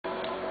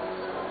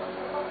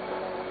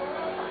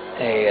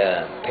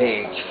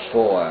Page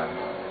 4.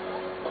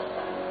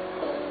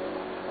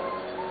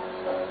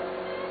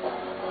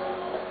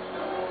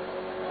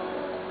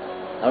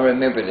 I'll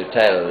remember the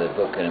title of the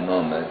book in a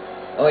moment.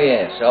 Oh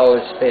yes,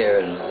 always fair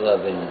and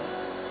loving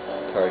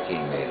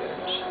parking meters.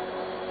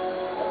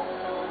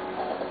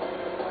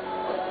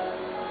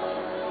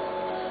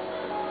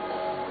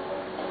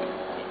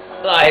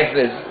 Life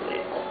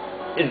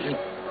is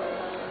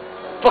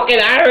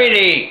fucking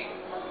irony.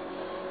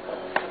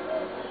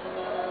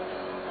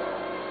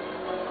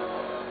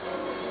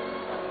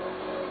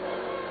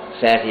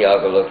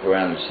 Santiago looked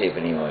around to see if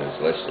anyone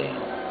was listening.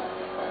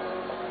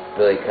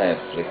 Billy kind of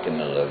flicked him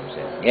a look and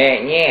said,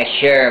 yeah,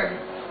 sure.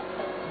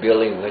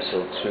 Billy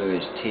whistled through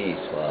his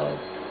teeth while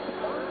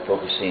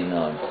focusing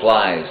on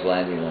flies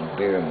landing on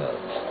beer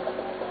mugs.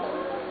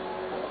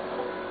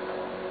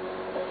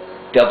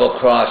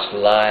 Double-crossed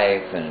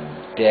life and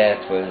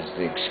death was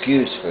the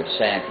excuse for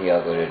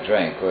Santiago to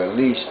drink, or at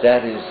least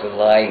that is the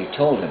lie he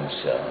told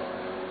himself.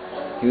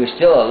 He was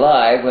still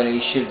alive when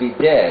he should be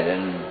dead,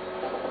 and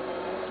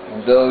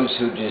those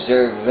who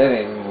deserved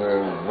living were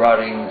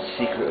rotting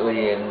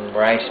secretly in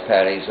rice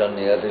paddies on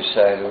the other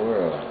side of the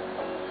world.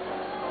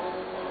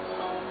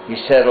 He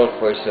settled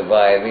for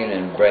surviving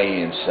and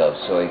braining himself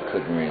so he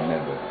couldn't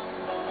remember.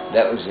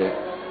 That was it,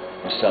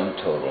 the sum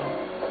total.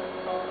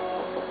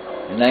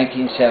 In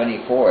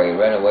 1974, he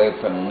ran away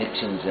from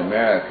Nixon's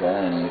America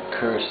and the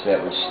curse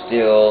that was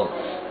still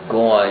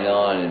going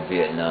on in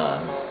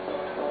Vietnam.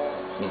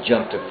 He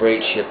jumped a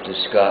freight ship to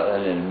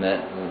Scotland and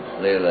met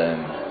Leila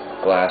in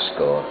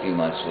Glasgow a few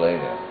months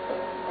later.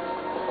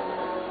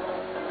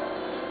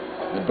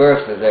 The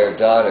birth of their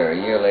daughter a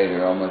year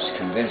later almost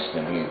convinced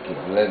him he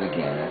could live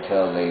again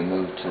until they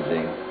moved to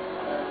the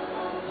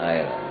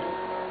island.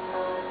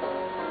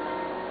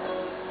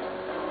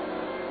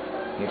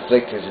 He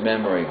flicked his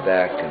memory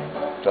back and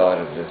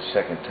thought of the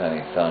second time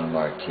he found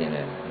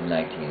Martina in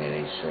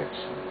 1986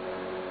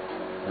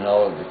 and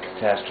all of the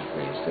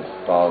catastrophes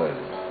that followed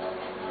it.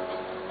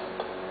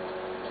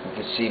 He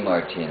could see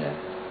Martina.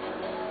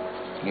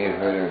 He had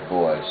heard her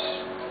voice,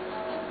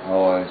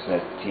 always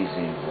that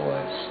teasing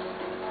voice,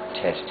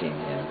 testing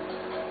him.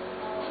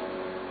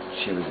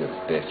 She was a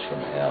bitch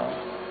from hell.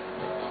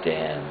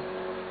 Damn,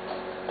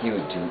 he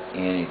would do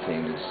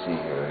anything to see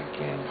her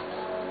again.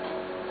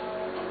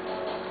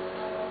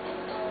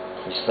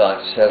 His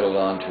thoughts settled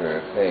onto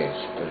her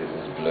face, but it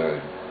was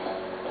blurred.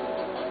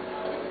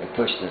 It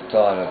pushed the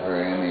thought of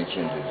her image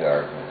into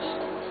darkness.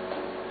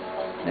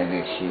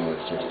 Maybe she was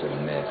just a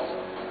myth.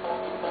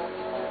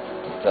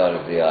 Thought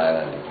of the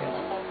island again.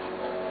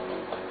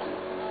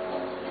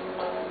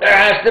 There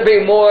has to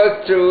be more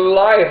to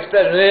life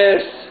than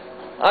this.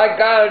 I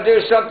gotta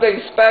do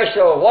something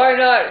special. Why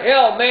not?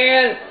 Hell,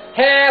 man,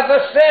 half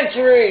a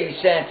century,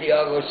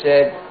 Santiago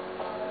said.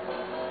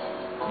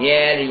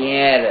 Yada,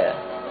 yada.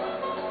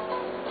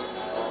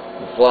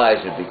 The flies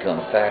had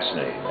become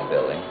fascinating to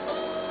Billy.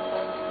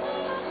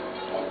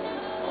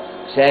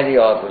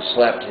 Santiago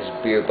slapped his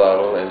beer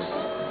bottle as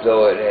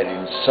though it had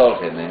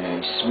insulted him,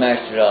 and he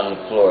smashed it on the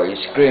floor. He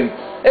screamed,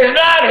 "It's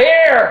not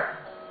here!"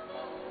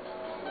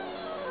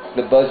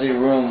 The buzzy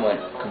room went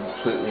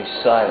completely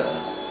silent,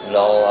 and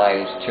all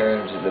eyes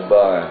turned to the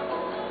bar.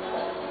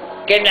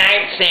 "Good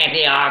night,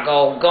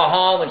 Santiago. Go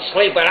home and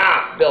sleep it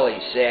off,"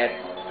 Billy said.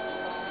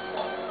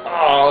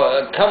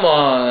 "Oh, come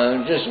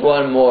on, just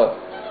one more."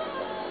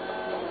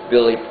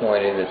 Billy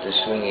pointed at the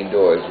swinging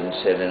doors and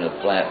said in a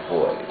flat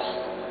voice,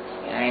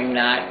 "I'm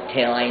not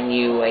telling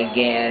you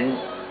again."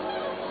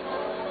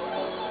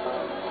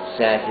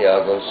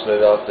 Santiago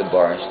slid off the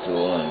bar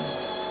stool and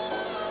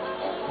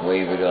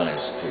wavered on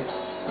his feet.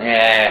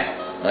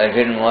 I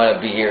didn't want to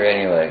be here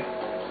anyway.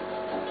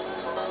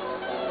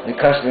 The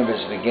customers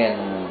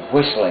began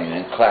whistling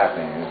and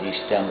clapping as he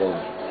stumbled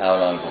out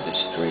onto the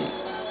street.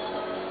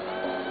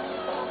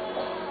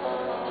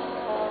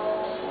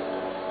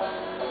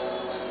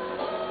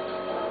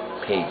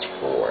 Page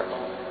 4,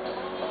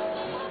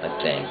 I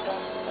think.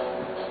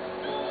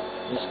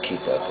 Just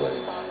keep up with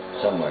it.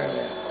 Somewhere in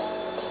there.